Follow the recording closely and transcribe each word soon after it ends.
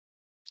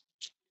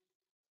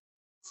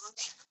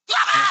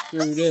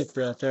screwed up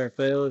right there,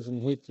 fellas,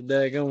 and hit the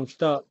daggone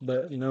stop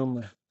button on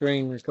my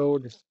screen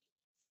recorder.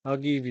 I'll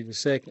give you the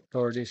second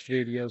part of this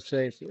video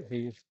says it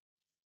here.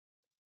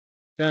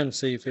 Trying to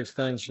see if this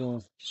thing's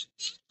going to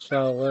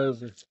fall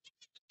over.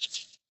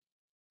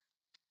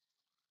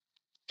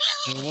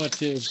 And watch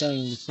this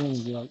thing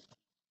seems like.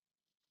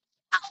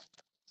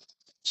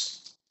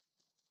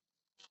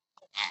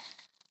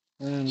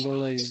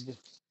 Unbelievable.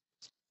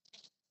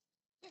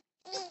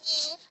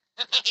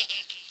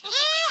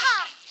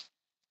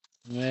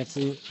 And that's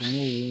it for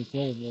me,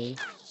 okay,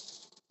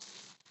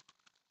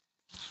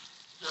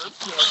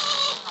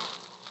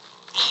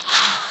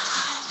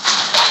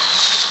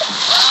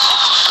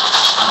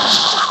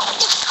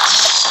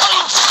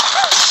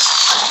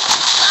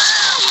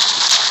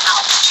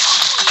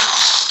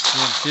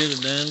 should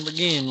have done to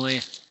begin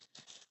with.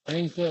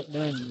 Ain't that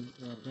done?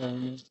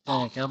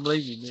 I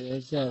believe you did.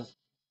 It's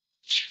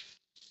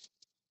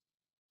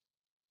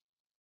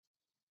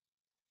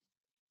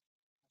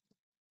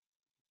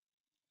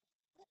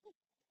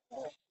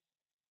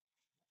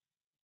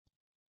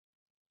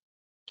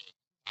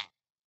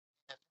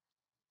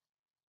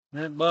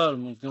that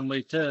bottom is gonna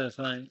be tough,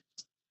 ain't it?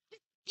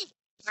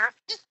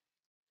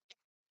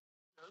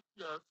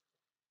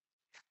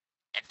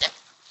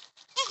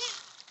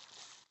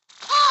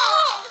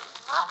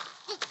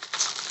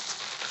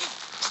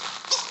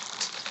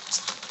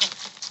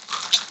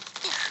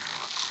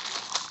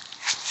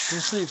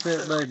 Let's see if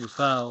that baby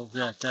falls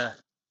right there.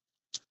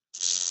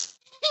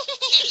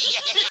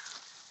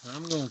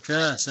 I'm gonna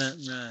try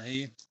something right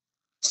here.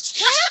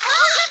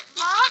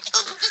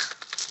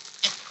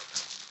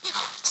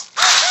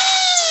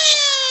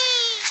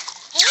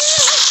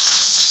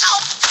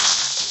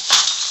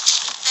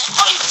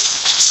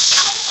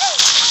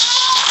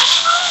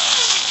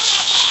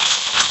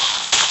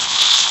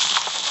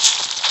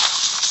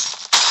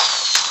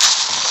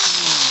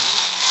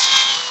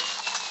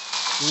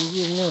 You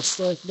get enough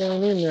stuff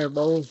down in there,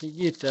 boys, to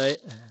get that.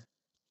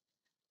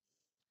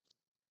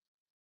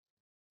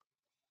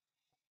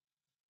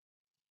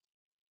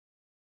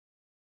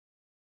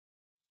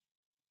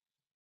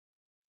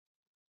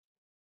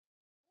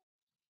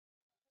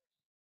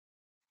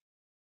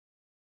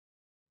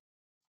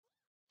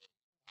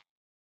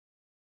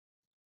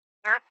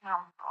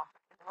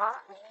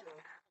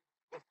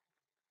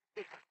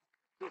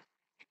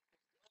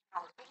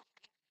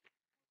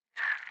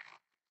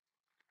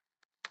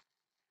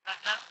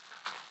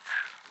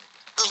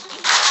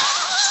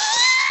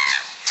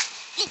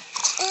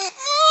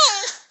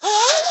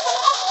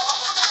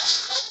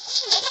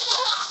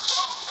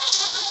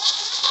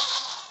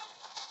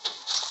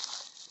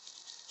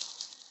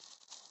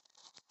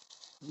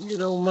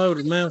 Get old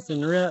motor mouth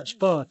in the right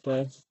spot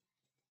there.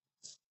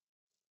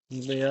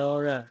 You'll be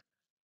alright.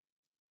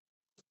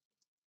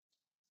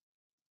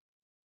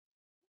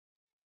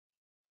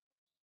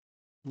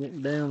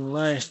 Getting down the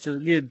last of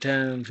the good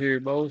times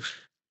here, boys.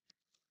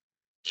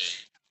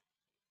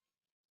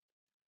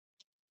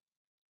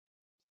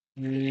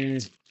 Yeah.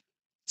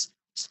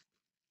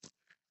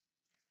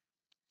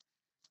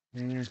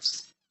 Yeah.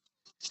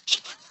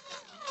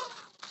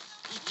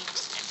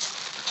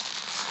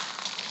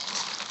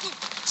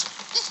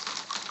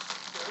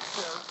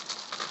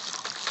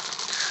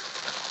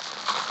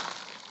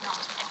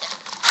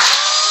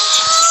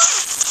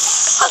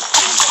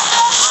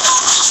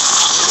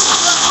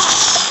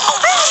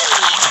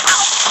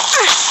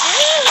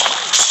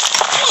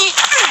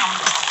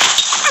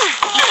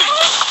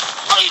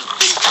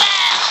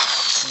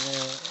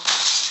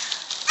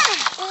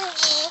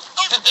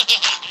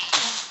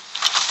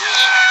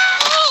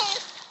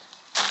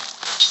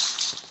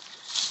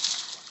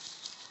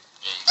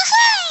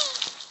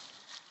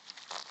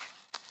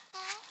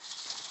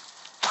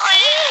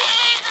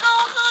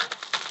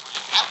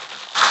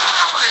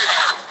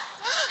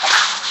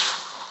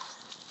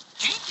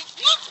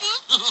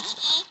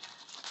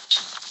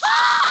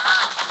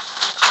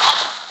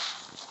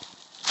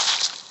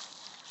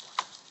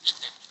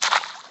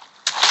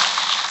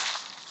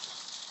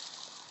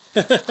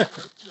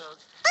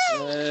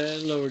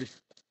 Lordy.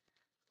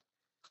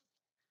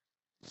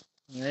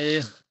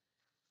 Well,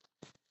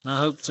 I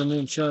hope some of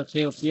them shots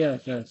help you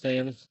out there,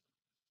 fellas.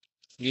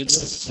 Good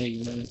luck to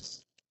you, man.